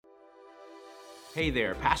Hey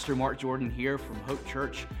there, Pastor Mark Jordan here from Hope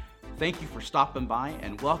Church. Thank you for stopping by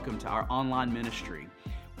and welcome to our online ministry.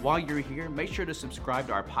 While you're here, make sure to subscribe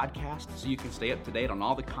to our podcast so you can stay up to date on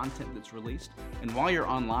all the content that's released. And while you're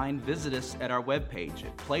online, visit us at our webpage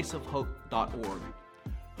at placeofhope.org.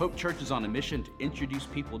 Hope Church is on a mission to introduce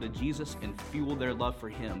people to Jesus and fuel their love for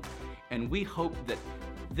Him. And we hope that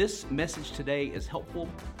this message today is helpful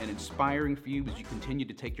and inspiring for you as you continue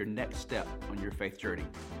to take your next step on your faith journey.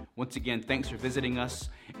 Once again, thanks for visiting us,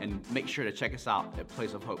 and make sure to check us out at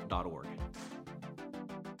placeofhope.org.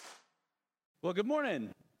 Well, good morning.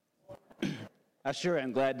 I sure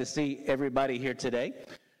am glad to see everybody here today.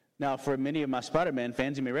 Now, for many of my Spider-Man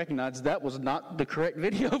fans, you may recognize that was not the correct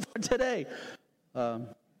video for today. I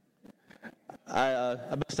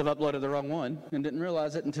must have uploaded the wrong one and didn't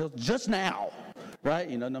realize it until just now. Right?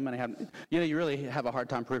 You really have a hard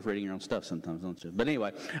time proofreading your own stuff sometimes, don't you? But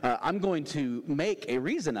anyway, I'm going to make a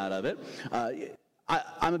reason out of it.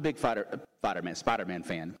 I'm a big Spider-Man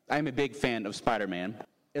fan. I'm a big fan of Spider-Man,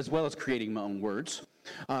 as well as creating my own words.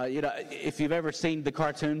 If you've ever seen the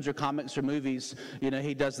cartoons or comics or movies,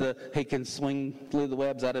 he can swing through the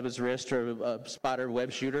webs out of his wrist, or a spider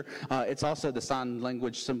web shooter. It's also the sign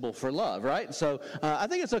language symbol for love, right? So I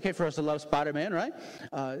think it's okay for us to love Spider-Man, right?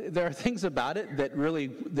 There are things about it that really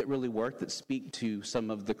work, that speak to some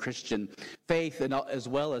of the Christian faith, and as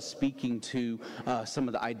well as speaking to some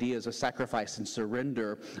of the ideas of sacrifice and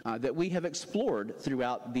surrender that we have explored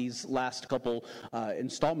throughout these last couple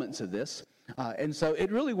installments of this. And so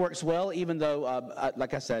it really works well, even though,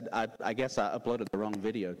 like I said, I guess I uploaded the wrong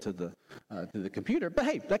video to the computer. But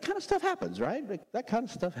hey, that kind of stuff happens, right? That kind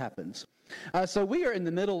of stuff happens. So we are in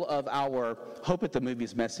the middle of our Hope at the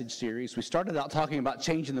Movies message series. We started out talking about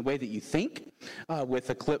changing the way that you think with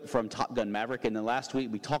a clip from Top Gun Maverick. And then last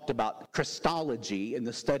week we talked about Christology and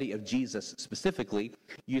the study of Jesus, specifically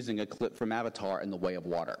using a clip from Avatar and the Way of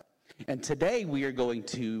Water. And today we are going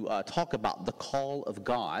to talk about the call of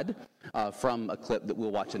God from a clip that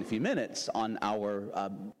we'll watch in a few minutes on our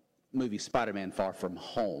movie Spider-Man Far From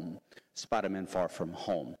Home. Spider-Man Far From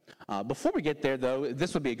Home. Before we get there, though,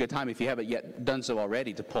 this would be a good time, if you haven't yet done so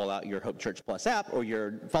already, to pull out your Hope Church Plus app or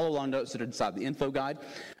your follow-along notes that are inside the info guide.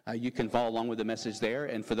 You can follow along with the message there.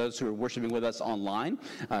 And for those who are worshiping with us online,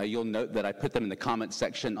 you'll note that I put them in the comments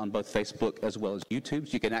section on both Facebook as well as YouTube,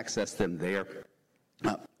 so you can access them there.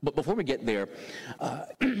 But before we get there,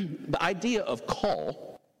 the idea of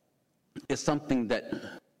call is something that,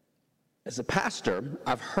 as a pastor,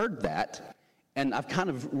 I've heard that, and I've kind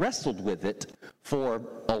of wrestled with it for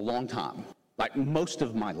a long time, like most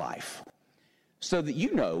of my life. So that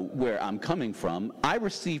you know where I'm coming from, I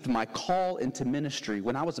received my call into ministry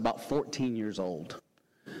when I was about 14 years old.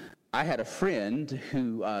 I had a friend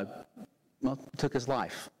who took his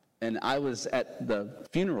life, and I was at the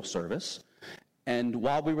funeral service. And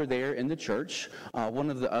while we were there in the church, one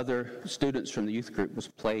of the other students from the youth group was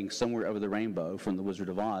playing Somewhere Over the Rainbow from The Wizard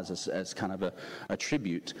of Oz as kind of a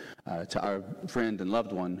tribute to our friend and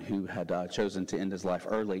loved one who had chosen to end his life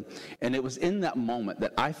early. And it was in that moment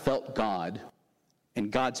that I felt God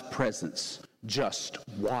and God's presence just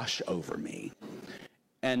wash over me.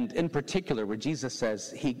 And in particular, where Jesus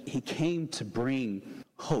says he came to bring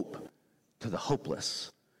hope to the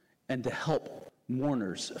hopeless and to help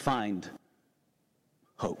mourners find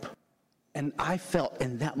hope. And I felt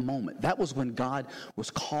in that moment, that was when God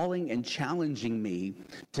was calling and challenging me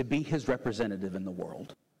to be His representative in the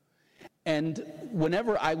world. And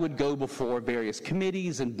whenever I would go before various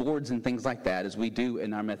committees and boards and things like that, as we do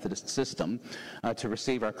in our Methodist system, to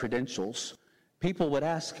receive our credentials, people would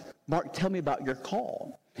ask, "Mark, tell me about your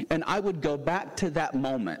call." And I would go back to that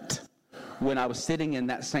moment when I was sitting in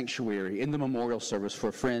that sanctuary in the memorial service for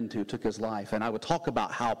a friend who took his life, and I would talk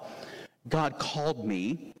about how God called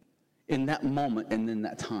me in that moment and in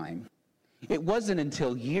that time. It wasn't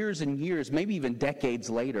until years and years, maybe even decades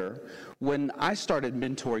later, when I started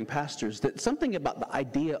mentoring pastors, that something about the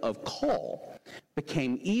idea of call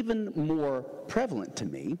became even more prevalent to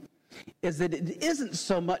me, is that it isn't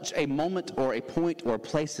so much a moment or a point or a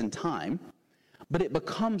place in time, but it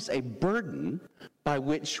becomes a burden by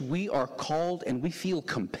which we are called and we feel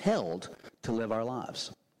compelled to live our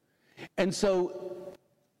lives. And so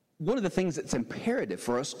one of the things that's imperative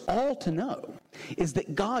for us all to know is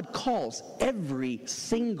that God calls every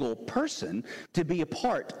single person to be a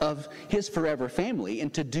part of His forever family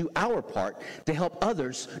and to do our part to help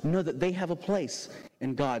others know that they have a place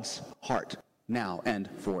in God's heart now and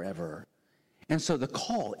forever. And so the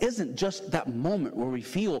call isn't just that moment where we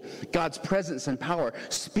feel God's presence and power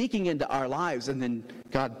speaking into our lives and then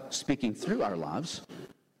God speaking through our lives.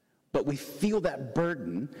 but we feel that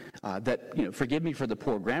burden that, forgive me for the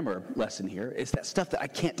poor grammar lesson here, is that stuff that I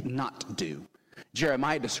can't not do.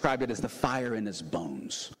 Jeremiah described it as the fire in his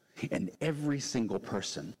bones. And every single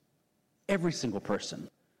person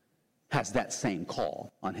has that same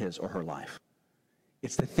call on his or her life.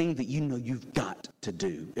 It's the thing that you know you've got to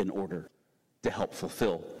do in order to help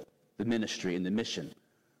fulfill the ministry and the mission,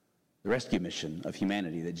 the rescue mission of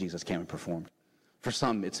humanity that Jesus came and performed. For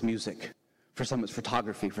some, it's music. For some, it's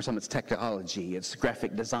photography. For some, it's technology. It's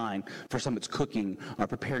graphic design. For some, it's cooking,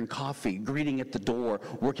 preparing coffee, greeting at the door,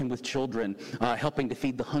 working with children, helping to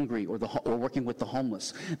feed the hungry, or working with the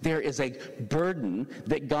homeless. There is a burden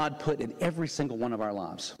that God put in every single one of our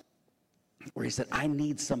lives, where he said, I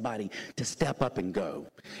need somebody to step up and go.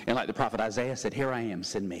 And like the prophet Isaiah said, here I am,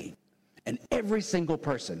 send me. And every single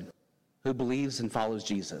person who believes and follows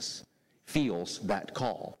Jesus feels that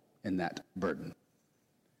call and that burden.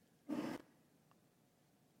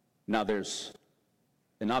 Now, there's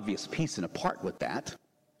an obvious piece and a part with that,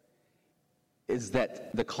 is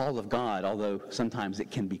that the call of God, although sometimes it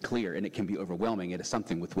can be clear and it can be overwhelming, it is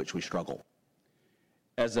something with which we struggle.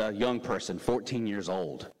 As a young person, 14 years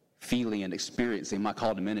old, feeling and experiencing my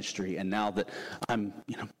call to ministry, and now that I'm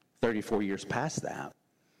 34 years past that,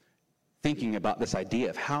 thinking about this idea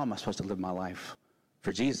of how am I supposed to live my life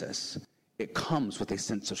for Jesus, it comes with a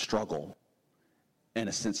sense of struggle and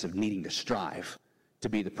a sense of needing to strive to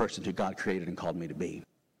be the person who God created and called me to be.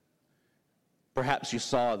 Perhaps you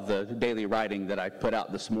saw the daily writing that I put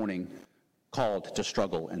out this morning called To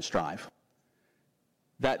Struggle and Strive.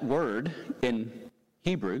 That word in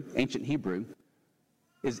Hebrew, ancient Hebrew,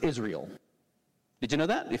 is Israel. Did you know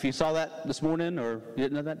that? If you saw that this morning or you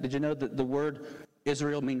didn't know that, did you know that the word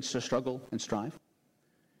Israel means to struggle and strive?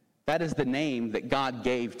 That is the name that God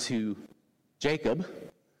gave to Jacob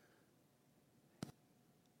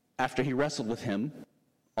after he wrestled with him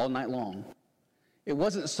all night long. It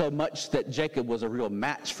wasn't so much that Jacob was a real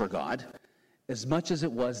match for God, as much as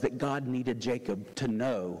it was that God needed Jacob to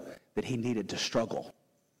know that he needed to struggle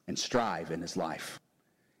and strive in his life.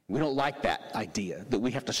 We don't like that idea, that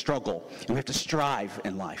we have to struggle and we have to strive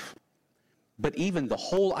in life. But even the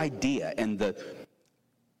whole idea and the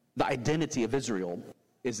identity of Israel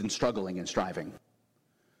is in struggling and striving.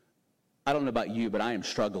 I don't know about you, but I am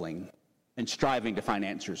struggling and striving to find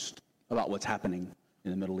answers about what's happening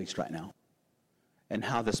in the Middle East right now, and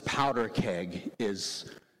how this powder keg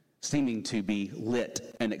is seeming to be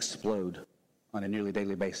lit and explode on a nearly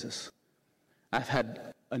daily basis. I've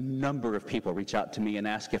had a number of people reach out to me and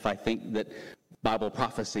ask if I think that Bible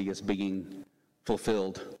prophecy is being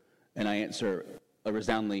fulfilled, and I answer a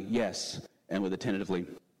resounding yes, and with a tentatively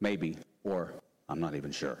maybe, or I'm not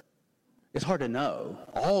even sure. It's hard to know.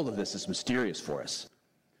 All of this is mysterious for us.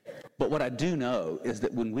 But what I do know is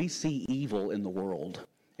that when we see evil in the world,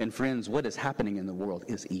 and friends, what is happening in the world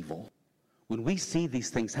is evil. When we see these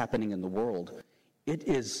things happening in the world, it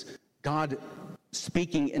is God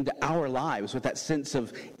speaking into our lives with that sense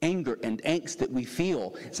of anger and angst that we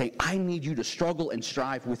feel, saying, I need you to struggle and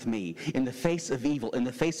strive with me. In the face of evil, in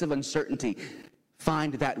the face of uncertainty,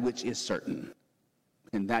 find that which is certain.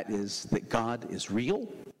 And that is that God is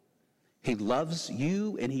real. He loves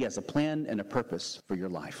you, and he has a plan and a purpose for your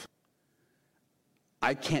life.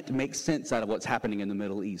 I can't make sense out of what's happening in the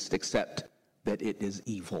Middle East except that it is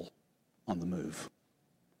evil on the move.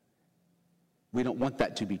 We don't want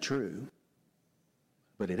that to be true,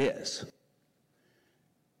 but it is.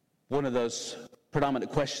 One of those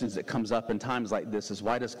predominant questions that comes up in times like this is,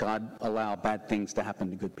 why does God allow bad things to happen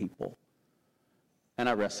to good people? And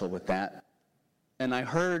I wrestle with that. And I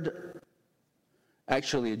heard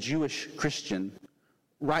actually a Jewish Christian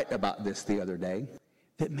write about this the other day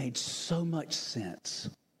that made so much sense.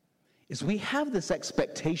 Is we have this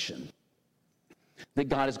expectation that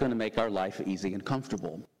God is going to make our life easy and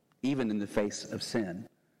comfortable, even in the face of sin.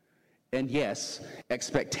 And yes,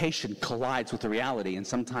 expectation collides with the reality, and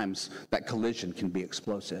sometimes that collision can be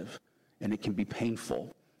explosive, and it can be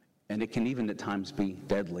painful, and it can even at times be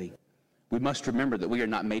deadly. We must remember that we are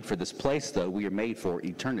not made for this place, though. We are made for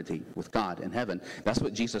eternity with God in heaven. That's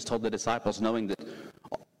what Jesus told the disciples, knowing that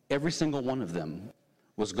every single one of them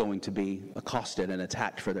was going to be accosted and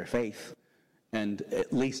attacked for their faith, and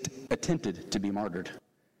at least attempted to be martyred.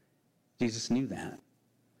 Jesus knew that.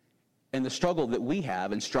 And the struggle that we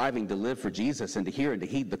have in striving to live for Jesus and to hear and to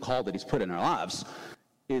heed the call that he's put in our lives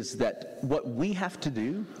is that what we have to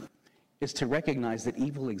do is to recognize that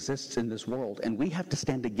evil exists in this world, and we have to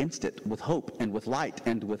stand against it with hope and with light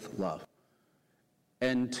and with love.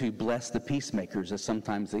 And to bless the peacemakers, as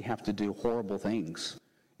sometimes they have to do horrible things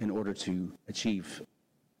in order to achieve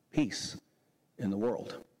peace in the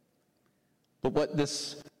world. But what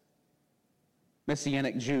this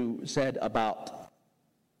Messianic Jew, said about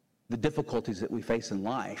the difficulties that we face in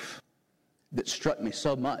life that struck me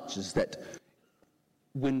so much is that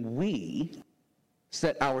when we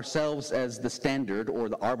set ourselves as the standard or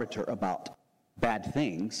the arbiter about bad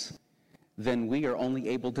things, then we are only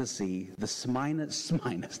able to see the smallest,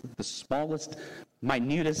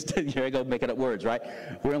 minutest, here I go making up words, right?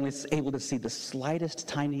 We're only able to see the slightest,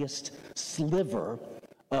 tiniest sliver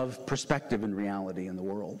of perspective and reality in the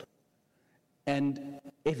world. And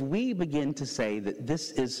if we begin to say that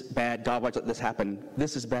this is bad, God, why'd you let this happen?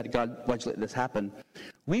 This is bad, God, why'd you let this happen?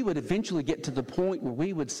 We would eventually get to the point where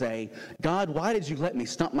we would say, God, why did you let me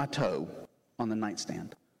stump my toe on the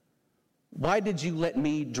nightstand? Why did you let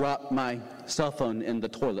me drop my cell phone in the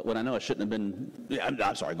toilet when I know I shouldn't have been?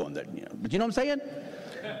 I'm sorry going there, but you know what I'm saying?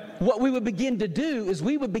 What we would begin to do is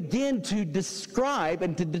we would begin to describe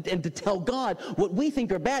and to tell God what we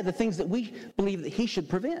think are bad, the things that we believe that he should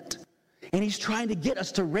prevent. And he's trying to get us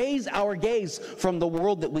to raise our gaze from the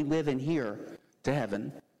world that we live in here to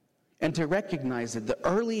heaven, and to recognize that the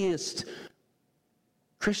earliest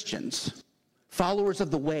Christians, followers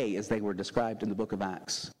of the way as they were described in the book of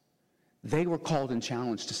Acts, they were called and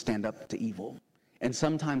challenged to stand up to evil. And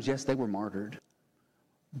sometimes, yes, they were martyred.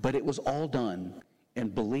 But it was all done in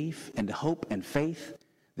belief and hope and faith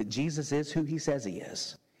that Jesus is who he says he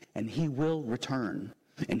is. And he will return.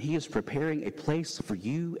 And he is preparing a place for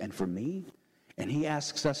you and for me. And he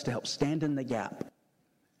asks us to help stand in the gap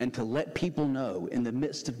and to let people know in the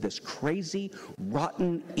midst of this crazy,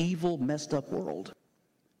 rotten, evil, messed up world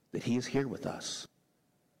that he is here with us.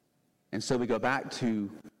 And so we go back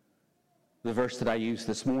to the verse that I used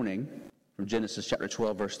this morning from Genesis chapter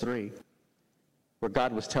 12, verse 3, where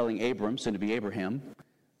God was telling Abram, soon to be Abraham,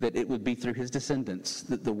 that it would be through his descendants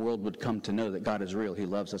that the world would come to know that God is real, he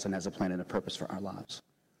loves us, and has a plan and a purpose for our lives.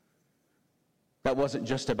 That wasn't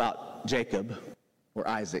just about Jacob or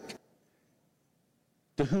Isaac.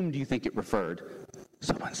 To whom do you think it referred?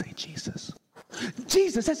 Someone say Jesus.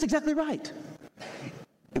 Jesus, that's exactly right.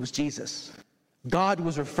 It was Jesus. God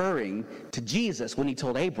was referring to Jesus when he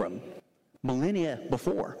told Abram, millennia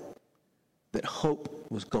before, that hope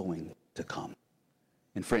was going to come.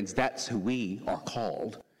 And friends, that's who we are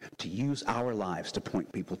called to use our lives to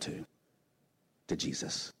point people to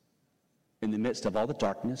Jesus. In the midst of all the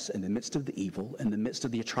darkness, in the midst of the evil, in the midst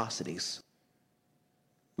of the atrocities,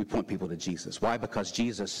 we point people to Jesus. Why? Because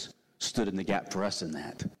Jesus stood in the gap for us in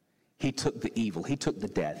that. He took the evil, he took the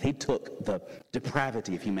death, he took the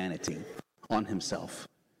depravity of humanity on himself.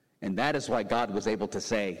 And that is why God was able to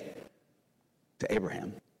say to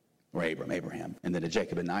Abraham, and then to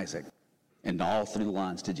Jacob and Isaac, and all through the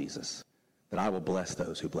lines to Jesus, that I will bless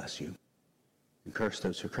those who bless you and curse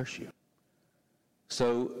those who curse you.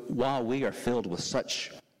 So while we are filled with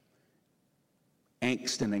such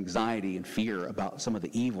angst and anxiety and fear about some of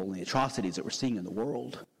the evil and the atrocities that we're seeing in the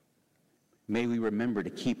world, may we remember to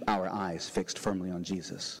keep our eyes fixed firmly on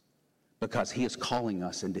Jesus, because he is calling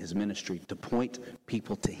us into his ministry to point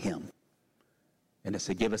people to him and to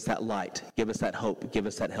say, give us that light, give us that hope, give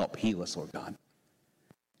us that help, heal us, Lord God.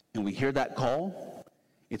 And we hear that call.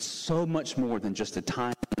 It's so much more than just a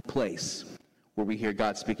time and place where we hear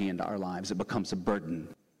God speaking into our lives. It becomes a burden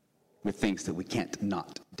with things that we can't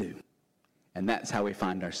not do. And that's how we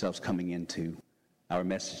find ourselves coming into our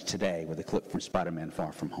message today with a clip from Spider-Man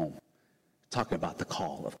Far From Home, talking about the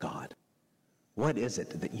call of God. What is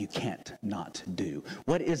it that you can't not do?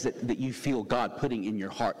 What is it that you feel God putting in your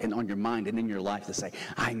heart and on your mind and in your life to say,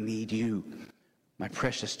 I need you, my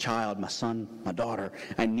precious child, my son, my daughter.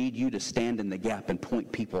 I need you to stand in the gap and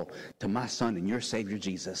point people to my son and your Savior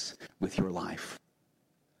Jesus with your life.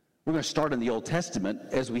 We're going to start in the Old Testament,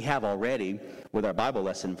 as we have already with our Bible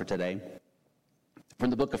lesson for today, from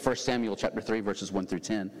the book of 1 Samuel chapter 3, verses 1 through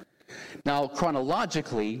 10. Now,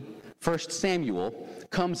 chronologically, 1 Samuel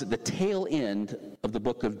comes at the tail end of the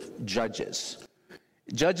book of Judges.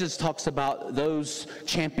 Judges talks about those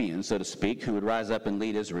champions, so to speak, who would rise up and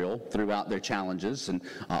lead Israel throughout their challenges, and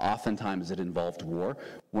oftentimes it involved war.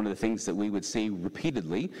 One of the things that we would see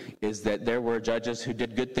repeatedly is that there were judges who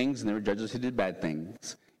did good things and there were judges who did bad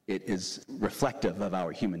things. It is reflective of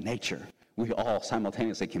our human nature. We all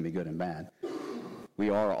simultaneously can be good and bad. We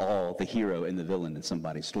are all the hero and the villain in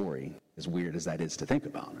somebody's story, as weird as that is to think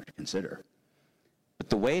about or to consider. But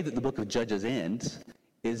the way that the book of Judges ends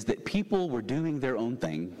is that people were doing their own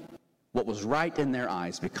thing, what was right in their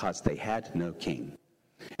eyes, because they had no king.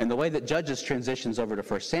 And the way that Judges transitions over to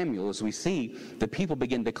 1 Samuel is we see the people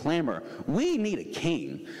begin to clamor, we need a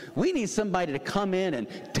king. We need somebody to come in and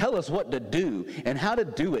tell us what to do and how to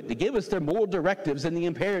do it, to give us their moral directives and the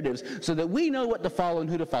imperatives so that we know what to follow and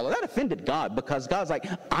who to follow. That offended God, because God's like,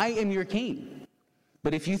 I am your king.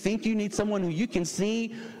 But if you think you need someone who you can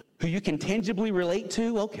see, who you can tangibly relate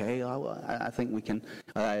to, okay, I think we can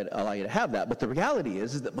allow you to have that. But the reality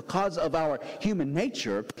is that because of our human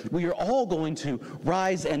nature, we are all going to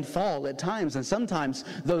rise and fall at times. And sometimes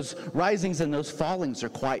those risings and those fallings are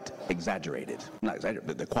quite exaggerated. Not exaggerated,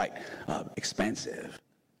 but they're quite expansive.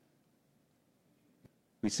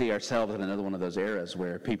 We see ourselves in another one of those eras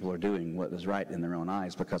where people are doing what is right in their own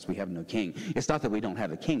eyes because we have no king. It's not that we don't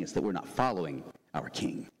have a king, it's that we're not following our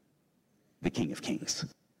king, the King of Kings.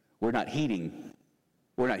 We're not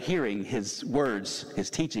hearing his words,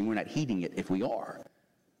 his teaching. We're not heeding it if we are.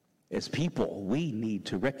 As people, we need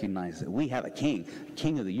to recognize that we have a king,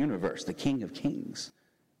 king of the universe, the King of Kings,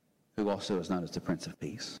 who also is known as the Prince of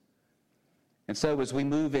Peace. And so as we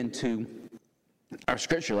move into our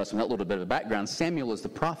scripture lesson, a little bit of a background, Samuel is the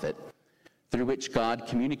prophet through which God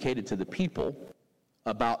communicated to the people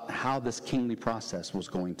about how this kingly process was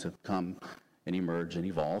going to come and emerge and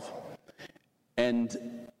evolve.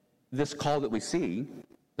 And this call that we see,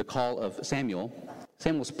 the call of Samuel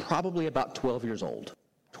was probably about 12 years old,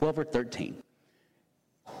 12 or 13.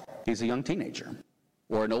 He's a young teenager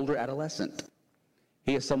or an older adolescent.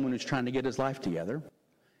 He is someone who's trying to get his life together.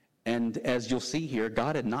 And as you'll see here,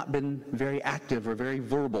 God had not been very active or very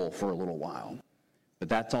verbal for a little while. But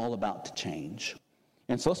that's all about to change.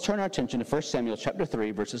 And so let's turn our attention to 1 Samuel chapter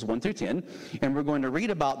 3, verses 1 through 10. And we're going to read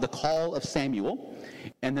about the call of Samuel.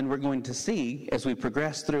 And then we're going to see, as we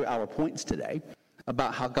progress through our points today,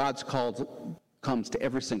 about how God's call comes to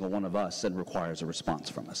every single one of us and requires a response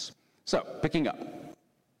from us. So, picking up.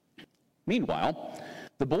 Meanwhile,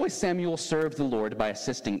 the boy Samuel served the Lord by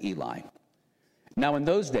assisting Eli. Now in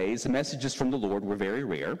those days, messages from the Lord were very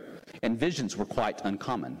rare, and visions were quite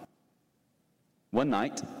uncommon. One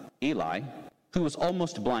night, Eli, who was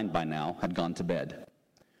almost blind by now, had gone to bed.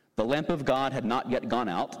 The lamp of God had not yet gone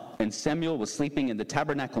out, and Samuel was sleeping in the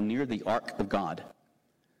tabernacle near the ark of God.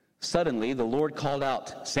 Suddenly, the Lord called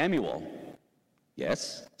out, "Samuel."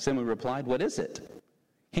 "Yes," Samuel replied. "What is it?"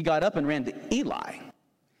 He got up and ran to Eli.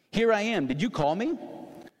 "Here I am. Did you call me?"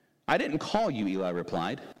 "I didn't call you," Eli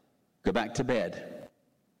replied. "Go back to bed."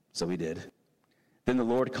 So he did. Then the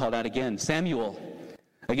Lord called out again, "Samuel."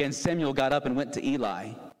 Again, Samuel got up and went to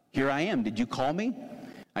Eli. "Here I am. Did you call me?"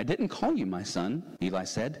 "I didn't call you, my son," Eli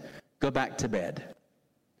said. "Go back to bed."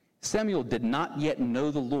 Samuel did not yet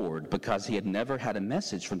know the Lord because he had never had a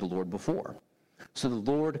message from the Lord before. So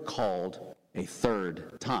the Lord called a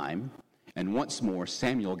third time, and once more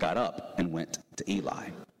Samuel got up and went to Eli.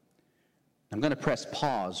 I'm going to press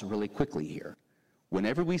pause really quickly here.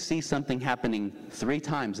 Whenever we see something happening 3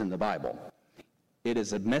 times in the Bible, it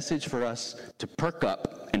is a message for us to perk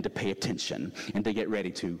up and to pay attention and to get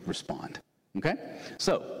ready to respond. Okay?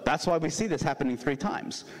 So that's why we see this happening 3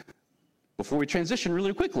 times. Before we transition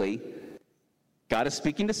really quickly, God is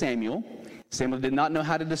speaking to Samuel. Samuel did not know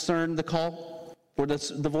how to discern the call or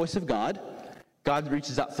the voice of God. God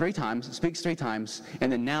reaches out 3 times, speaks 3 times,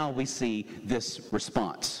 and then now we see this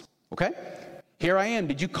response. Okay? "Here I am.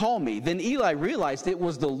 Did you call me?" Then Eli realized it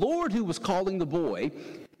was the Lord who was calling the boy.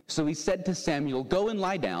 So he said to Samuel, "Go and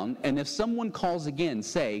lie down, and if someone calls again,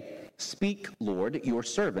 say, 'Speak, Lord, your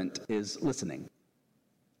servant is listening.'"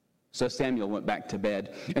 So Samuel went back to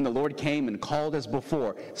bed, and the Lord came and called as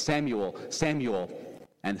before, "Samuel, Samuel."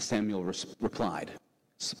 And Samuel replied,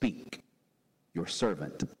 "Speak, your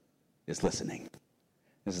servant is listening."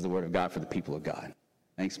 This is the word of God for the people of God.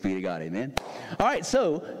 Thanks be to God, amen. All right,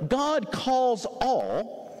 so God calls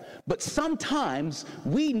all, but sometimes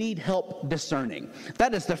we need help discerning.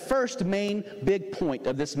 That is the first main big point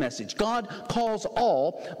of this message. God calls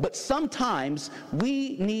all, but sometimes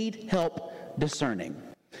we need help discerning.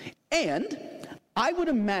 And I would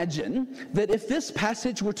imagine that if this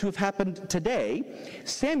passage were to have happened today,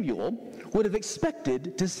 Samuel would have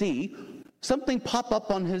expected to see something pop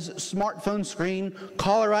up on his smartphone screen,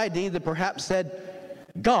 caller ID that perhaps said,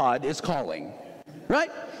 "God is calling,"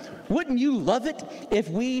 right? Wouldn't you love it if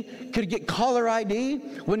we could get caller ID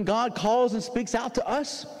when God calls and speaks out to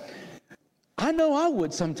us? I know I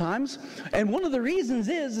would sometimes. And one of the reasons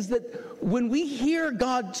is that when we hear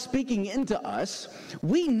God speaking into us,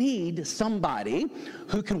 we need somebody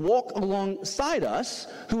who can walk alongside us,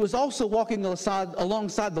 who is also walking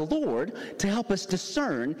alongside the Lord, to help us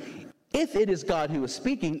discern if it is God who is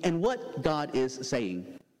speaking and what God is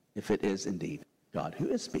saying, if it is indeed God who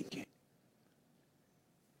is speaking.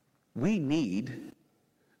 We need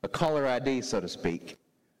a caller ID, so to speak,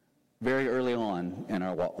 very early on in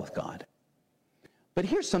our walk with God. But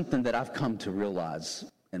here's something that I've come to realize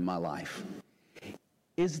in my life,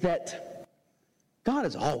 is that God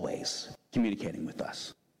is always communicating with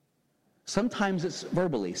us. Sometimes it's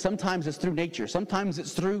verbally. Sometimes it's through nature. Sometimes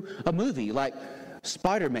it's through a movie like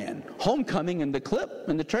Spider-Man, Homecoming in the clip,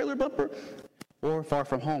 in the trailer bumper, or Far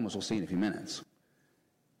From Home, as we'll see in a few minutes.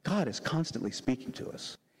 God is constantly speaking to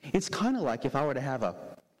us. It's kind of like if I were to have a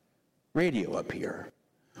radio up here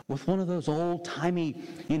with one of those old-timey,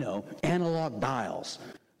 analog dials.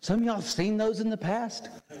 Some of y'all have seen those in the past.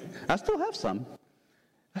 I still have some.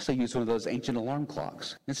 I still use one of those ancient alarm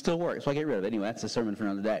clocks. It still works, so I get rid of it. Anyway, that's a sermon for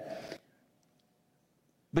another day.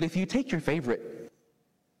 But if you take your favorite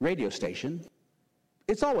radio station,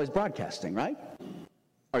 it's always broadcasting, right?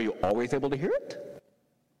 Are you always able to hear it?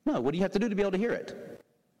 No. What do you have to do to be able to hear it?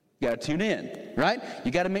 You got to tune in, right?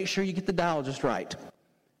 You got to make sure you get the dial just right.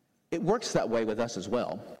 It works that way with us as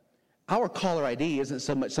well. Our caller ID isn't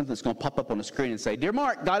so much something that's going to pop up on the screen and say, "Dear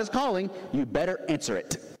Mark, God is calling. You better answer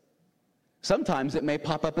it." Sometimes it may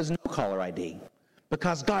pop up as no caller ID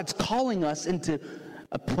because God's calling us into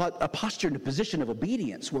a posture and a position of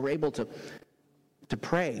obedience where we're able to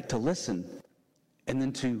pray, to listen, and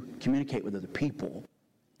then to communicate with other people.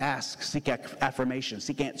 Ask, seek affirmation,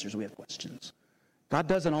 seek answers. We have questions. God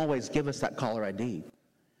doesn't always give us that caller ID,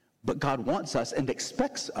 but God wants us and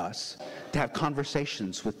expects us to have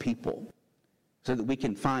conversations with people so that we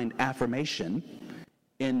can find affirmation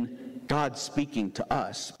in God speaking to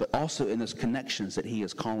us, but also in those connections that he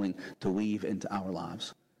is calling to weave into our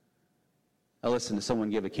lives. I listened to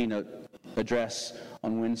someone give a keynote address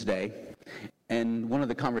on Wednesday, and one of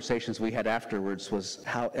the conversations we had afterwards was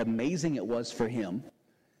how amazing it was for him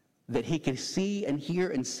that he could see and hear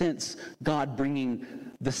and sense God bringing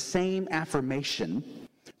the same affirmation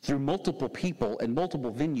through multiple people and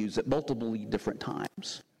multiple venues at multiple different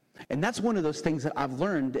times. And that's one of those things that I've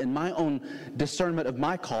learned in my own discernment of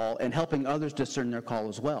my call and helping others discern their call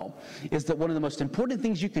as well, is that one of the most important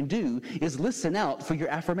things you can do is listen out for your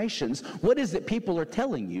affirmations. What is it people are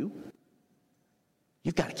telling you?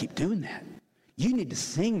 You've got to keep doing that. You need to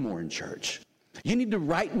sing more in church. You need to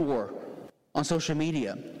write more on social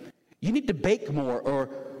media. You need to bake more or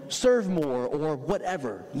serve more or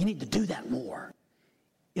whatever. You need to do that more.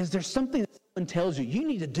 Is there something that someone tells you you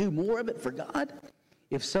need to do more of it for God?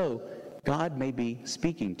 If so, God may be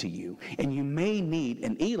speaking to you. And you may need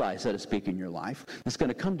an Eli, so to speak, in your life that's going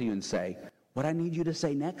to come to you and say, what I need you to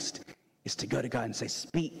say next is to go to God and say,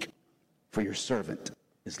 speak, for your servant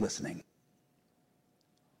is listening.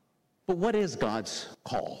 But what is God's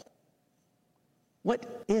call?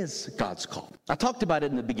 What is God's call? I talked about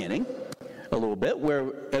it in the beginning a little bit, where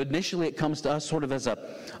initially it comes to us sort of as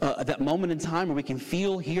that moment in time where we can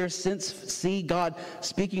feel, hear, sense, see God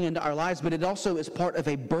speaking into our lives, but it also is part of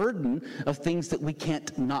a burden of things that we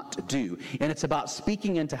can't not do. And it's about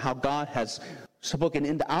speaking into how God has spoken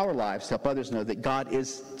into our lives to help others know that God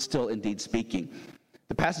is still indeed speaking.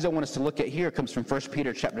 The passage I want us to look at here comes from 1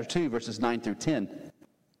 Peter chapter 2, verses 9 through 10.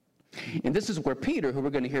 And this is where Peter, who we're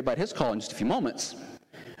going to hear about his call in just a few moments,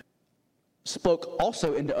 spoke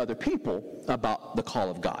also into other people about the call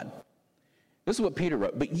of God. This is what Peter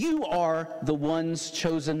wrote. But you are the ones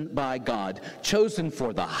chosen by God, chosen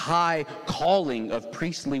for the high calling of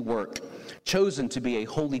priestly work, chosen to be a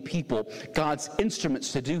holy people, God's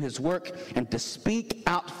instruments to do his work and to speak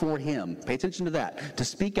out for him. Pay attention to that. To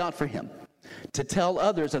speak out for him. To tell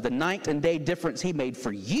others of the night and day difference he made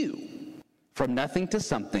for you, from nothing to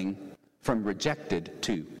something, from rejected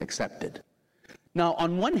to accepted. Now,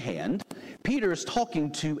 on one hand, Peter is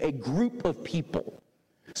talking to a group of people,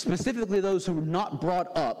 specifically those who were not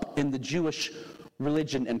brought up in the Jewish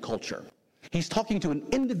religion and culture. He's talking to an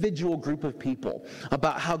individual group of people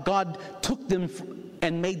about how God took them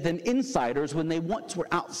and made them insiders when they once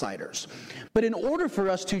were outsiders. But in order for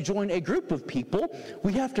us to join a group of people,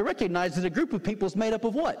 we have to recognize that a group of people is made up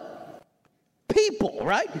of what? People,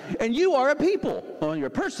 right? And you are a people. Well, you're a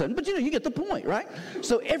person, but you get the point, right?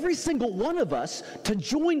 So every single one of us to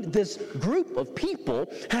join this group of people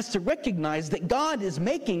has to recognize that God is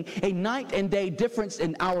making a night and day difference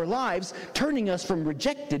in our lives, turning us from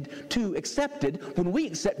rejected to accepted when we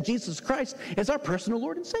accept Jesus Christ as our personal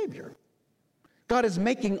Lord and Savior. God is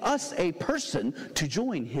making us a person to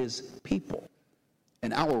join his people.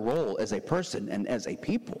 And our role as a person and as a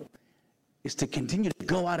people is to continue to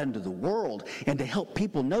go out into the world and to help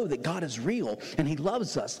people know that God is real and he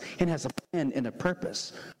loves us and has a plan and a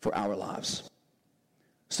purpose for our lives.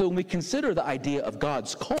 So when we consider the idea of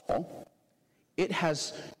God's call, it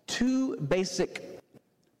has two basic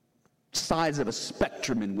sides of a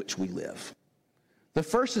spectrum in which we live. The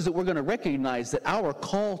first is that we're going to recognize that our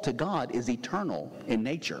call to God is eternal in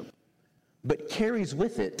nature, but carries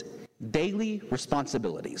with it daily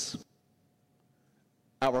responsibilities.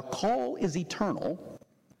 Our call is eternal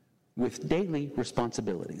with daily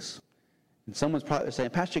responsibilities. And someone's probably saying,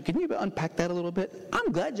 Pastor, can you unpack that a little bit?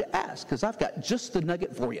 I'm glad you asked, because I've got just the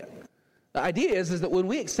nugget for you. The idea is that when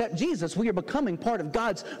we accept Jesus, we are becoming part of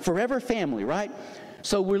God's forever family, right?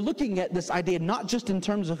 So we're looking at this idea not just in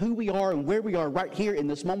terms of who we are and where we are right here in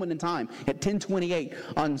this moment in time at 10:28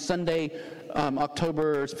 on Sunday,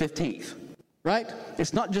 October 15th, right?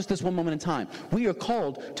 It's not just this one moment in time. We are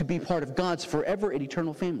called to be part of God's forever and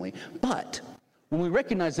eternal family. But when we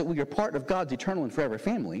recognize that we are part of God's eternal and forever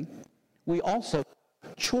family, we also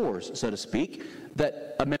chores, so to speak,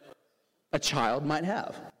 that a child might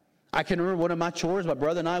have. I can remember one of my chores, my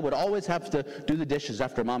brother and I would always have to do the dishes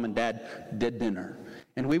after Mom and Dad did dinner.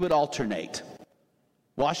 And we would alternate,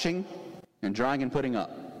 washing and drying and putting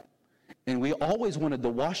up. And we always wanted the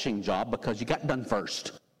washing job because you got done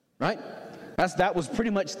first, right? That was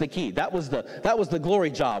pretty much the key. That was the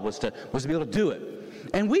glory job, was to be able to do it.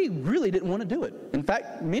 And we really didn't want to do it. In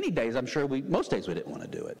fact, many days, most days we didn't want to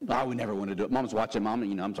do it. We never want to do it. Mom's watching Mom,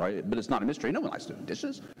 and I'm sorry, but it's not a mystery. No one likes doing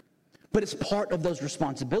dishes. But it's part of those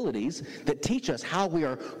responsibilities that teach us how we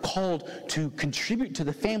are called to contribute to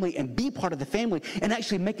the family and be part of the family and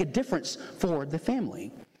actually make a difference for the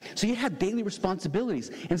family. So you have daily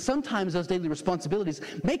responsibilities, and sometimes those daily responsibilities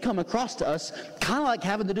may come across to us kind of like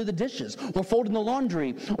having to do the dishes or folding the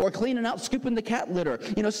laundry or cleaning out, scooping the cat litter.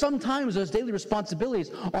 Sometimes those daily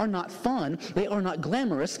responsibilities are not fun, they are not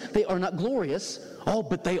glamorous, they are not glorious. Oh,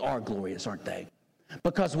 but they are glorious, aren't they?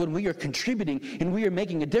 Because when we are contributing and we are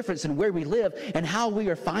making a difference in where we live and how we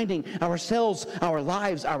are finding ourselves, our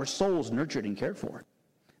lives, our souls nurtured and cared for,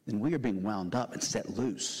 then we are being wound up and set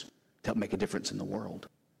loose to help make a difference in the world.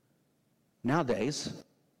 Nowadays,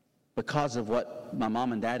 because of what my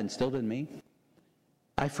mom and dad instilled in me,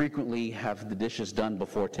 I frequently have the dishes done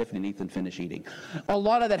before Tiffany and Ethan finish eating. A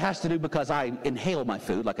lot of that has to do because I inhale my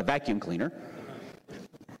food like a vacuum cleaner.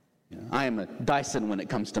 I am a Dyson when it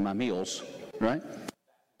comes to my meals, right?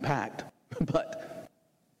 Packed. But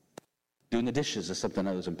doing the dishes is something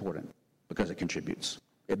that is important because it contributes.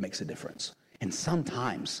 It makes a difference. And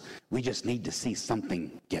sometimes we just need to see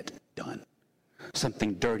something get done.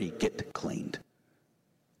 Something dirty get cleaned.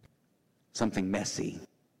 Something messy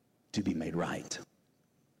to be made right.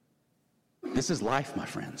 This is life, my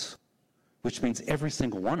friends, which means every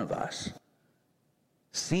single one of us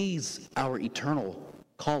sees our eternal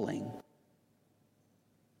calling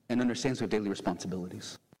and understands we have daily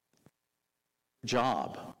responsibilities.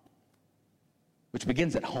 Job, which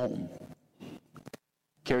begins at home.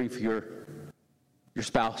 Caring for your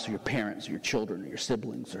spouse or your parents or your children or your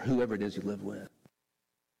siblings or whoever it is you live with.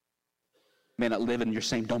 May not live in your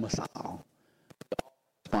same domicile.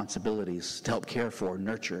 Responsibilities to help care for,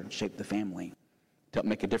 nurture, and shape the family, to help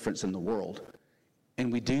make a difference in the world.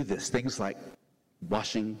 And we do this, things like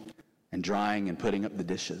washing and drying and putting up the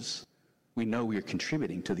dishes. We know we are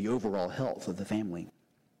contributing to the overall health of the family.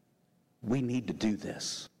 We need to do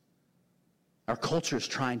this. Our culture is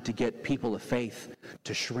trying to get people of faith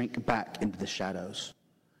to shrink back into the shadows,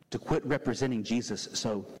 to quit representing Jesus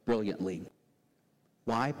so brilliantly.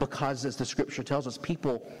 Why? Because, as the scripture tells us,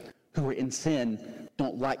 people who are in sin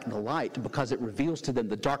don't like the light because it reveals to them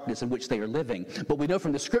the darkness in which they are living. But we know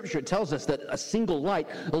from the scripture it tells us that a single light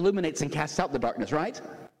illuminates and casts out the darkness, right?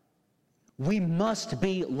 We must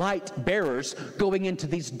be light bearers going into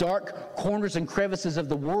these dark corners and crevices of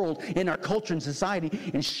the world in our culture and society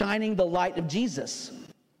and shining the light of Jesus.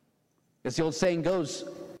 As the old saying goes,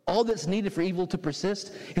 all that's needed for evil to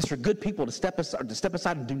persist is for good people to step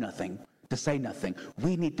aside and do nothing, to say nothing.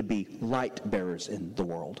 We need to be light bearers in the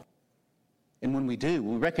world. And when we do,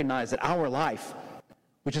 we recognize that our life,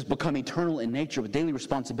 which has become eternal in nature with daily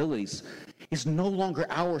responsibilities, is no longer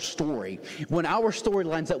our story. When our story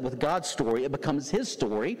lines up with God's story, it becomes His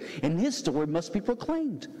story, and His story must be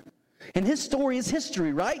proclaimed. And His story is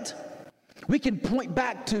history, right? We can point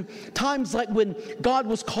back to times like when God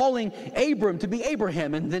was calling Abram to be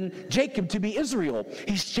Abraham and then Jacob to be Israel.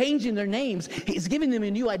 He's changing their names. He's giving them a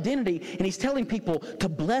new identity, and He's telling people to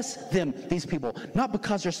bless them, these people, not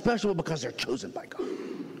because they're special, but because they're chosen by God.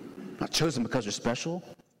 Not chosen because they're special.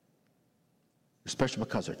 They're special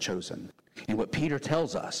because they're chosen. And what Peter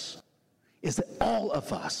tells us is that all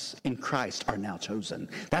of us in Christ are now chosen.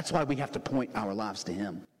 That's why we have to point our lives to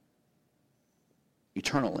Him.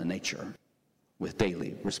 Eternal in nature, with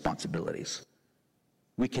daily responsibilities.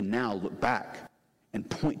 We can now look back and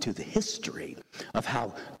point to the history of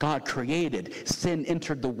how God created, sin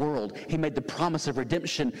entered the world. He made the promise of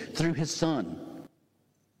redemption through His Son,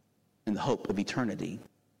 and the hope of eternity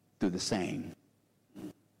through the same.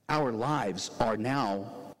 Our lives are now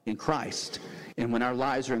in Christ, and when our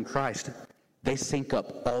lives are in Christ, they sync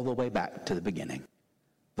up all the way back to the beginning.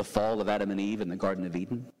 The fall of Adam and Eve in the Garden of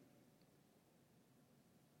Eden,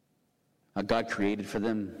 God created for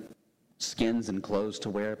them skins and clothes to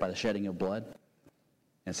wear by the shedding of blood.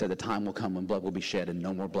 And said the time will come when blood will be shed and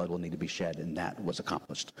no more blood will need to be shed. And that was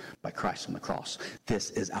accomplished by Christ on the cross.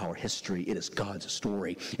 This is our history. It is God's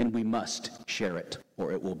story. And we must share it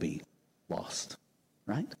or it will be lost.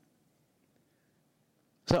 Right?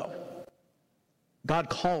 So, God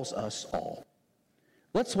calls us all.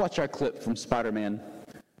 Let's watch our clip from Spider-Man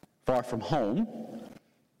Far From Home.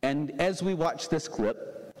 And as we watch this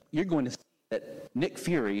clip, you're going to see that Nick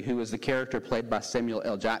Fury, who is the character played by Samuel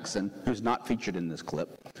L. Jackson, who's not featured in this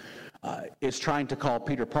clip, is trying to call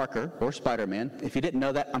Peter Parker, or Spider-Man. If you didn't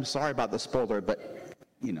know that, I'm sorry about the spoiler, but,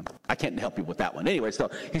 I can't help you with that one. Anyway, so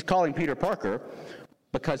he's calling Peter Parker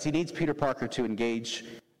because he needs Peter Parker to engage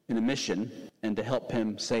in a mission and to help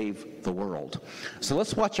him save the world. So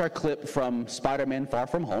let's watch our clip from Spider-Man Far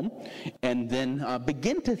From Home and then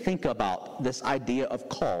begin to think about this idea of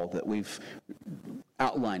call that we've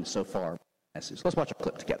outlined so far. Let's watch a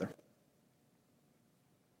clip together.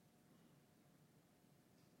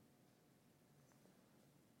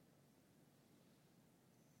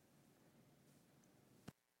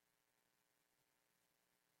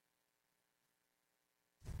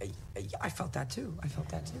 Yeah, I felt that too.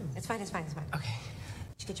 It's fine. Okay.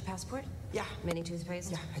 Did you get your passport? Yeah. Mini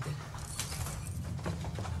toothpaste? Yeah, I did.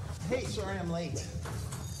 Hey, sorry I'm late.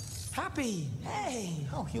 Happy! Hey!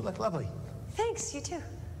 Oh, you look lovely. Thanks, you too.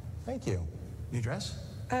 Thank you. New dress?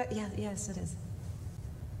 Yes, it is.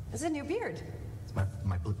 It's a new beard. It's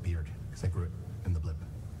my blip beard, because I grew it in the blip.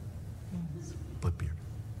 Blip beard.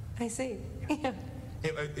 I see. Yeah.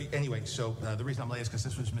 Anyway, so the reason I'm late is because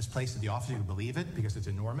this was misplaced at the office. You can believe it, because it's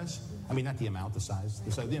enormous. I mean, not the amount, the size.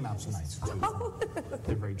 The amount's nice, too.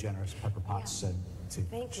 They're very generous. Pepper Potts said,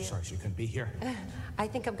 Thank you. Sorry she couldn't be here. I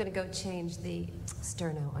think I'm going to go change the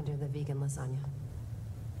sterno under the vegan lasagna.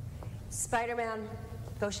 Spider-Man,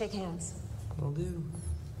 go shake hands. Will do.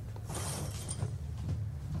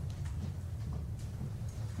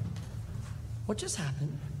 What just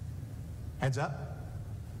happened? Heads up.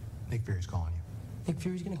 Nick Fury's calling you. Nick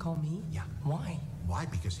Fury's gonna call me? Yeah. Why? Why?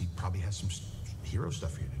 Because he probably has some hero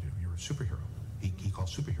stuff for you to do. You're a superhero. He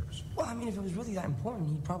calls superheroes. Well, I mean, if it was really that important,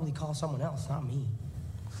 he'd probably call someone else, not me.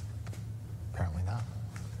 Apparently not.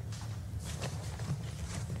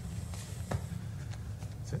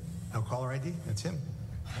 That's it. No caller ID. That's him.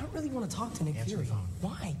 I don't really want to talk to Nick Answer Fury. the phone.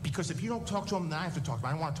 Why? Because if you don't talk to him, then I have to talk to him.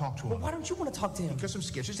 I don't want to talk to him. Well, why don't you want to talk to him? Because I'm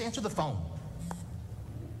scared. Just answer the phone.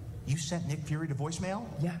 You sent Nick Fury to voicemail?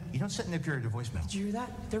 Yeah. You don't send Nick Fury to voicemail. Did you hear that?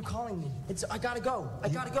 They're calling me. I gotta go. I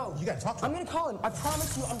gotta go. You gotta talk to him. I'm gonna call him. I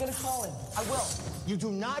promise you, I'm gonna call him. I will. You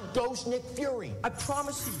do not ghost Nick Fury. I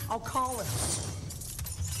promise you, I'll call him.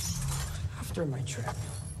 After my trip.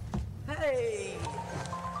 Hey!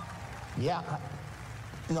 Yeah.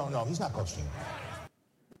 No, he's not ghosting you.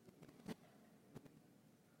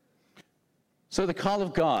 So the call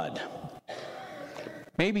of God.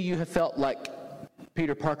 Maybe you have felt like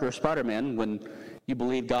Peter Parker or Spider-Man when you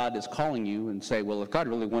believe God is calling you and say, well, if God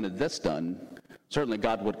really wanted this done, certainly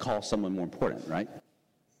God would call someone more important, right?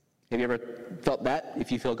 Have you ever felt that, if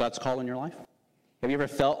you feel God's call in your life? Have you ever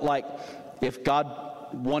felt like if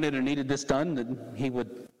God wanted or needed this done, then he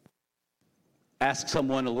would ask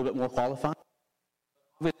someone a little bit more qualified?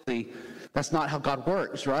 Obviously, that's not how God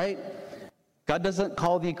works, right? God doesn't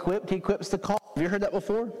call the equipped, he equips the called. Have you heard that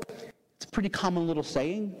before? It's a pretty common little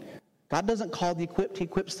saying. God doesn't call the equipped, he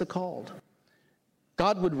equips the called.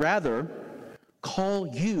 God would rather call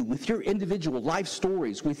you with your individual life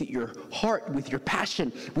stories, with your heart, with your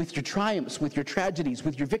passion, with your triumphs, with your tragedies,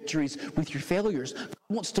 with your victories, with your failures. God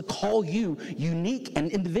wants to call you unique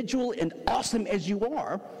and individual and awesome as you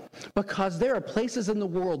are, because there are places in the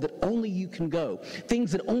world that only you can go,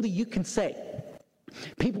 things that only you can say,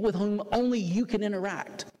 people with whom only you can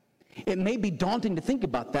interact. It may be daunting to think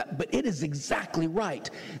about that, but it is exactly right.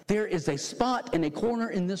 There is a spot and a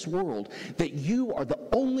corner in this world that you are the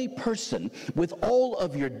only person with all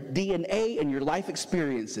of your DNA and your life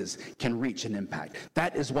experiences can reach and impact.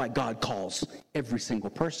 That is why God calls every single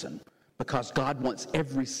person, because God wants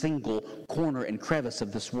every single corner and crevice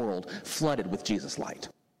of this world flooded with Jesus' light.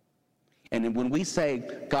 And then when we say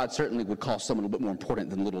God certainly would call someone a little bit more important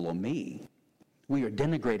than little old me, we are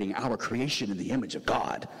denigrating our creation in the image of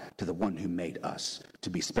God to the one who made us to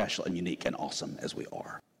be special and unique and awesome as we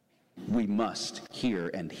are. We must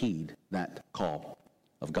hear and heed that call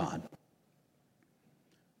of God.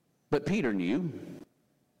 But Peter knew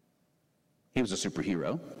he was a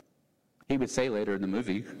superhero. He would say later in the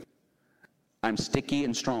movie, I'm sticky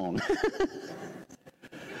and strong.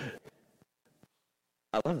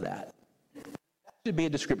 I love that. That should be a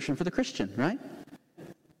description for the Christian, right?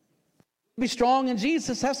 be strong in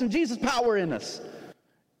Jesus, have some Jesus power in us.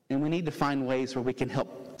 And we need to find ways where we can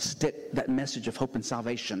help stick that message of hope and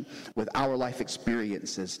salvation with our life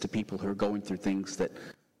experiences to people who are going through things that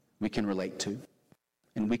we can relate to.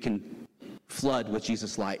 And we can flood with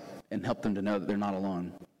Jesus' light and help them to know that they're not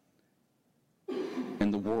alone.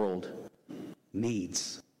 And the world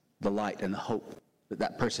needs the light and the hope that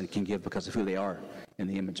that person can give because of who they are in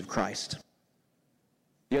the image of Christ.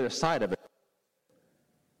 The other side of it,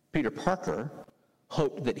 Peter Parker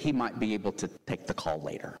hoped that he might be able to take the call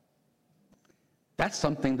later. That's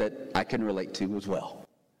something that I can relate to as well.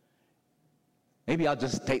 Maybe I'll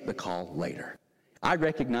just take the call later. I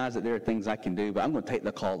recognize that there are things I can do, but I'm going to take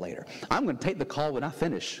the call later. I'm going to take the call when I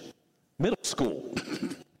finish middle school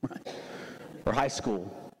right? Or high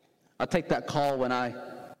school. I'll take that call when I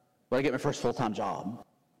get my first full-time job.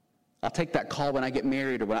 I'll take that call when I get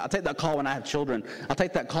married, or I'll take that call when I have children. I'll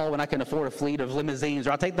take that call when I can afford a fleet of limousines,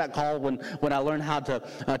 or I'll take that call when I learn how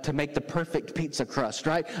to make the perfect pizza crust,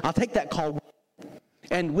 right? I'll take that call.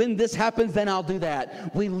 And when this happens, then I'll do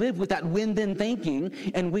that. We live with that when-then thinking,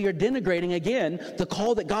 and we are denigrating, again, the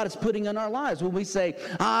call that God is putting in our lives. When we say,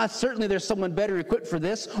 certainly there's someone better equipped for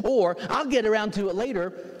this, or I'll get around to it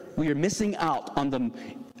later, we are missing out on the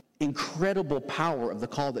incredible power of the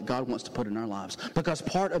call that God wants to put in our lives. Because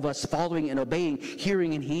part of us following and obeying,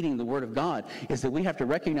 hearing and heeding the Word of God is that we have to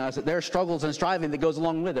recognize that there are struggles and striving that goes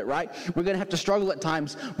along with it, right? We're going to have to struggle at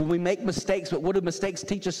times when we make mistakes, but what do mistakes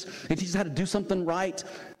teach us? They teach us how to do something right.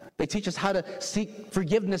 They teach us how to seek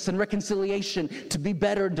forgiveness and reconciliation, to be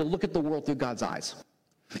better and to look at the world through God's eyes.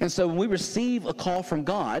 And so when we receive a call from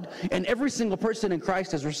God, and every single person in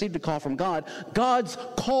Christ has received a call from God, God's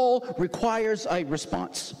call requires a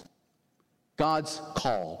response. God's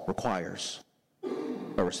call requires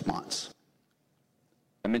a response.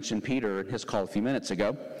 I mentioned Peter and his call a few minutes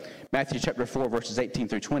ago. Matthew chapter 4, verses 18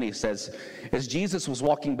 through 20 says, as Jesus was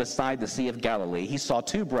walking beside the Sea of Galilee, he saw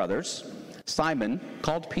two brothers, Simon,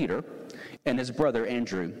 called Peter, and his brother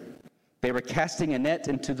Andrew. They were casting a net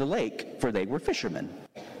into the lake, for they were fishermen.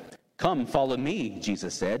 Come, follow me,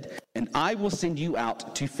 Jesus said, and I will send you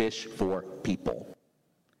out to fish for people.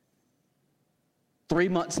 3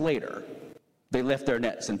 months later, they left their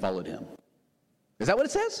nets and followed him. Is that what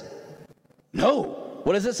it says? No.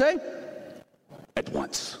 What does it say? At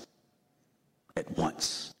once. At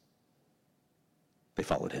once. They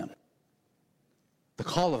followed him. The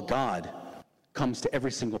call of God comes to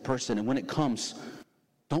every single person, and when it comes,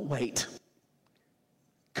 don't wait.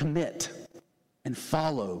 Commit and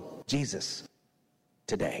follow Jesus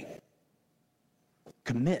today.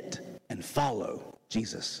 Commit and follow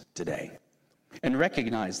Jesus today. And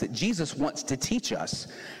recognize that Jesus wants to teach us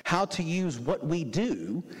how to use what we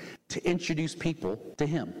do to introduce people to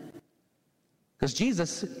him. Because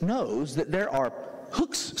Jesus knows that there are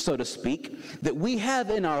hooks, so to speak, that we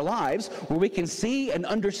have in our lives where we can see and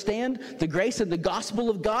understand the grace and the gospel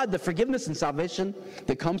of God, the forgiveness and salvation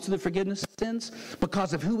that comes to the forgiveness of sins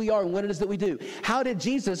because of who we are and what it is that we do. How did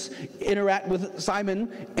Jesus interact with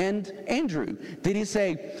Simon and Andrew? Did he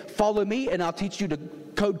say, follow me and I'll teach you to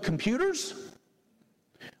code computers?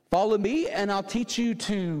 Follow me and I'll teach you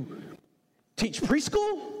to teach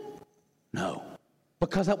preschool? No,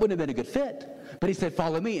 because that wouldn't have been a good fit. But he said,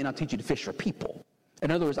 follow me and I'll teach you to fish for people.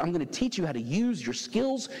 In other words, I'm going to teach you how to use your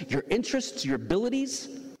skills, your interests, your abilities.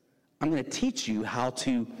 I'm going to teach you how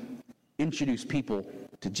to introduce people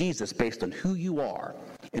to Jesus based on who you are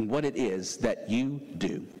and what it is that you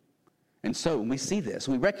do. And so when we see this,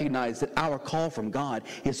 we recognize that our call from God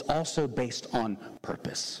is also based on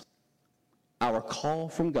purpose. Our call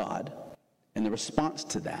from God and the response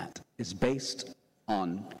to that is based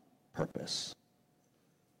on purpose.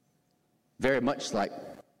 Very much like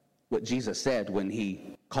what Jesus said when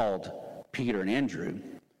he called Peter and Andrew,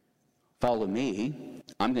 follow me,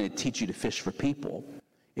 I'm going to teach you to fish for people.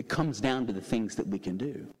 It comes down to the things that we can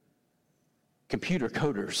do. Computer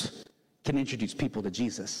coders can introduce people to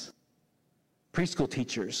Jesus. Preschool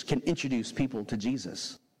teachers can introduce people to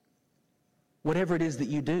Jesus. Whatever it is that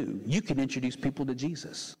you do, you can introduce people to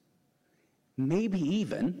Jesus. Maybe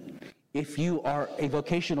even if you are a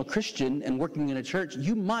vocational Christian and working in a church,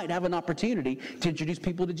 you might have an opportunity to introduce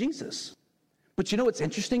people to Jesus. But you know what's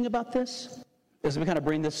interesting about this, as we kind of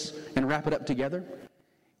bring this and wrap it up together,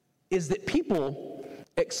 is that people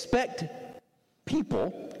expect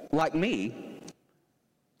people like me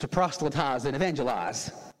to proselytize and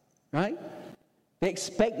evangelize, right? They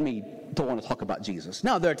expect me to want to talk about Jesus.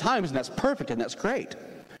 Now, there are times, and that's perfect, and that's great.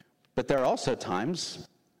 But there are also times,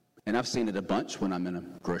 and I've seen it a bunch when I'm in a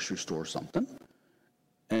grocery store or something,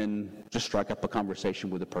 and just strike up a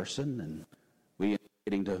conversation with a person, and we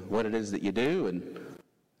get into what it is that you do, and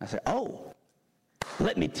I say, oh,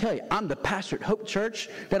 let me tell you, I'm the pastor at Hope Church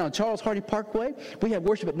down on Charles Hardy Parkway. We have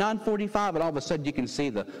worship at 9:45, and all of a sudden you can see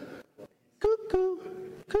the cuckoo,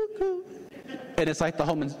 cuckoo. And it's like the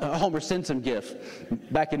Homer Simpson gif,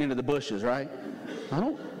 backing into the bushes, right? I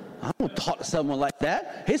don't talk to someone like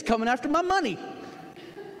that. He's coming after my money,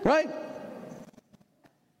 right?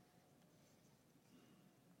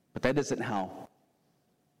 But that isn't how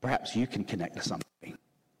perhaps you can connect to somebody.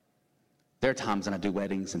 There are times when I do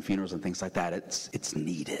weddings and funerals and things like that, it's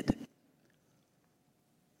needed.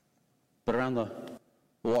 But around the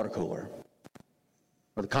water cooler,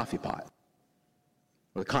 or the coffee pot,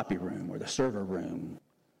 or the copy room, or the server room,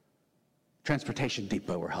 transportation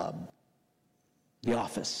depot or hub, the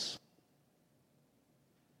office,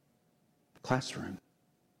 classroom,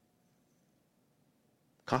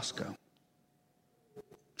 Costco,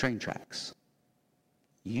 train tracks,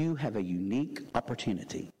 you have a unique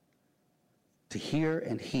opportunity to hear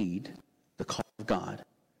and heed the call of God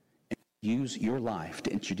and use your life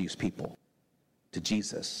to introduce people to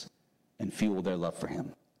Jesus and fuel their love for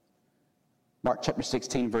him. Mark chapter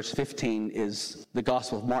 16, verse 15 is the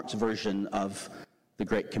Gospel of Mark's version of the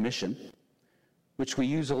Great Commission, which we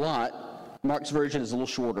use a lot. Mark's version is a little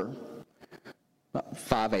shorter, about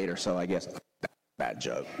 5'8" or so, I guess. Bad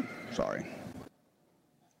joke. Sorry.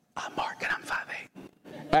 I'm Mark and I'm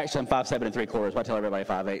 5'8". Actually, I'm 5'7" and 3/4. I tell everybody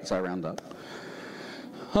 5'8", so I round up.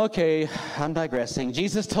 Okay, I'm digressing.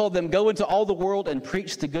 Jesus told them, go into all the world and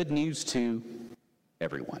preach the good news to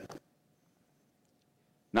everyone.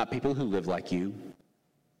 Not people who live like you,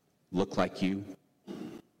 look like you,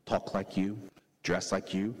 talk like you, dress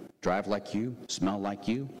like you, drive like you, smell like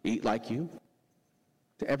you, eat like you.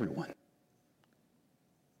 To everyone.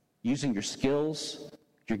 Using your skills,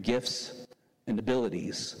 your gifts, and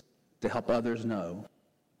abilities to help others know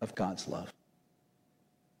of God's love.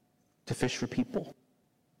 To fish for people.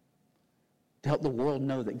 To help the world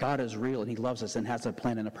know that God is real and he loves us and has a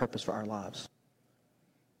plan and a purpose for our lives.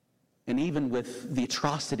 And even with the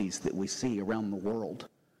atrocities that we see around the world,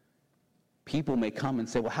 people may come and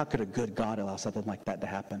say, well, how could a good God allow something like that to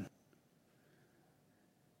happen?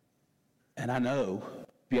 And I know,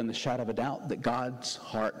 beyond the shadow of a doubt, that God's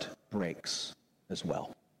heart breaks as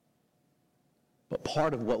well. But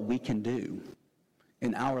part of what we can do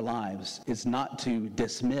in our lives is not to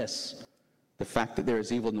dismiss the fact that there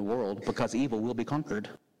is evil in the world, because evil will be conquered.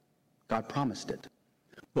 God promised it.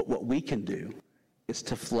 But what we can do is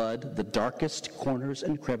to flood the darkest corners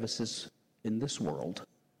and crevices in this world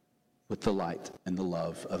with the light and the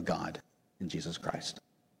love of God in Jesus Christ.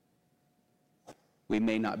 We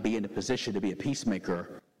may not be in a position to be a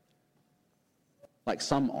peacemaker like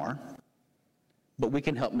some are, but we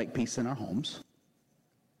can help make peace in our homes.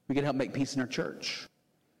 We can help make peace in our church.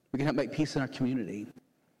 We can help make peace in our community.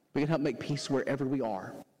 We can help make peace wherever we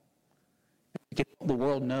are. We can help the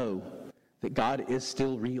world know that God is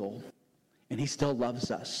still real, and he still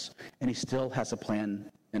loves us, and he still has a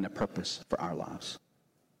plan and a purpose for our lives.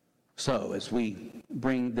 So as we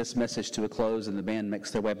bring this message to a close and the band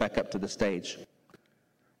makes their way back up to the stage,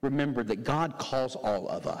 remember that God calls all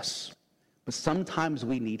of us, but sometimes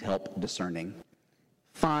we need help discerning.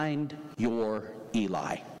 Find your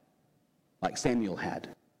Eli, like Samuel had,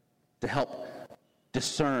 to help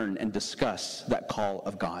discern and discuss that call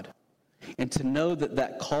of God. And to know that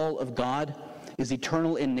that call of God is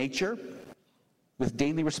eternal in nature with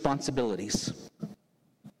daily responsibilities.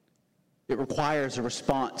 It requires a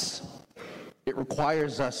response. It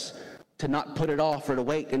requires us to not put it off or to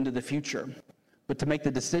wait into the future, but to make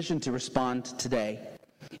the decision to respond today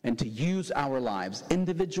and to use our lives,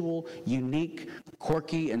 individual, unique,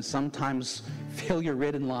 quirky, and sometimes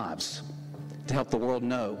failure-ridden lives, to help the world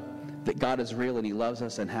know that God is real and he loves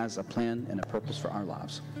us and has a plan and a purpose for our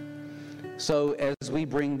lives. So as we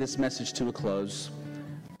bring this message to a close,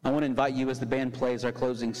 I want to invite you, as the band plays our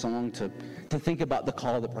closing song, to think about the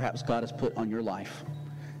call that perhaps God has put on your life,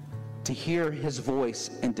 to hear his voice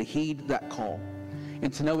and to heed that call,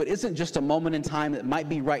 and to know it isn't just a moment in time that might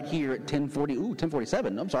be right here at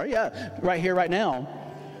 10:47, right here, right now,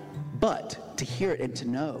 but to hear it and to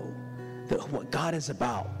know that what God is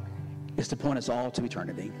about is to point us all to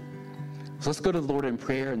eternity. So let's go to the Lord in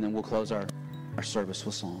prayer, and then we'll close our service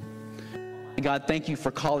with song. God, thank you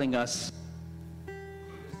for calling us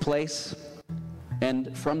place,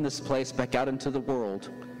 and from this place back out into the world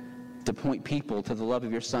to point people to the love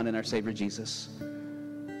of your Son and our Savior Jesus.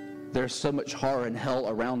 There's so much horror and hell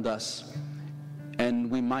around us, and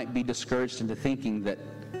we might be discouraged into thinking that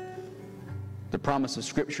the promise of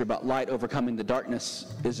Scripture about light overcoming the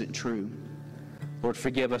darkness isn't true. Lord,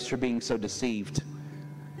 forgive us for being so deceived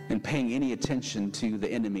and paying any attention to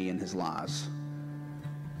the enemy and his lies.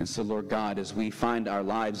 And so, Lord God, as we find our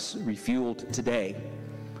lives refueled today,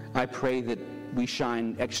 I pray that we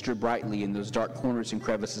shine extra brightly in those dark corners and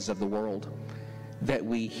crevices of the world, that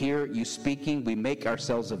we hear you speaking, we make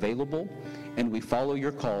ourselves available, and we follow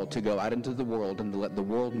your call to go out into the world and to let the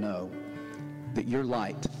world know that your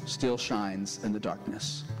light still shines in the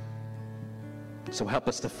darkness. So help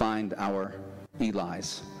us to find our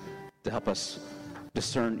Eli's, to help us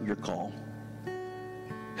discern your call.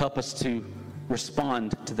 Help us to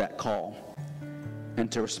respond to that call, and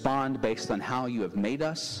to respond based on how you have made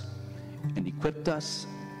us and equipped us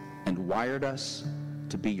and wired us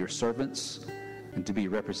to be your servants and to be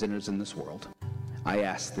representatives in this world. I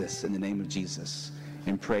ask this in the name of Jesus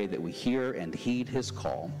and pray that we hear and heed his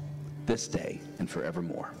call this day and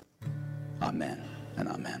forevermore. Amen and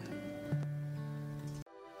amen.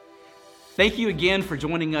 Thank you again for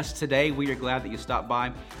joining us today. We are glad that you stopped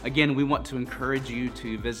by. Again, we want to encourage you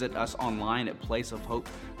to visit us online at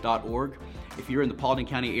placeofhope.org. If you're in the Paulding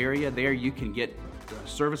County area, there you can get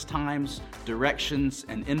service times, directions,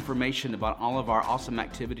 and information about all of our awesome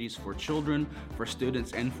activities for children, for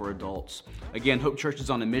students, and for adults. Again, Hope Church is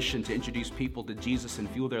on a mission to introduce people to Jesus and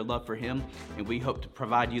fuel their love for him, and we hope to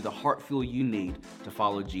provide you the heart fuel you need to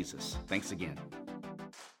follow Jesus. Thanks again.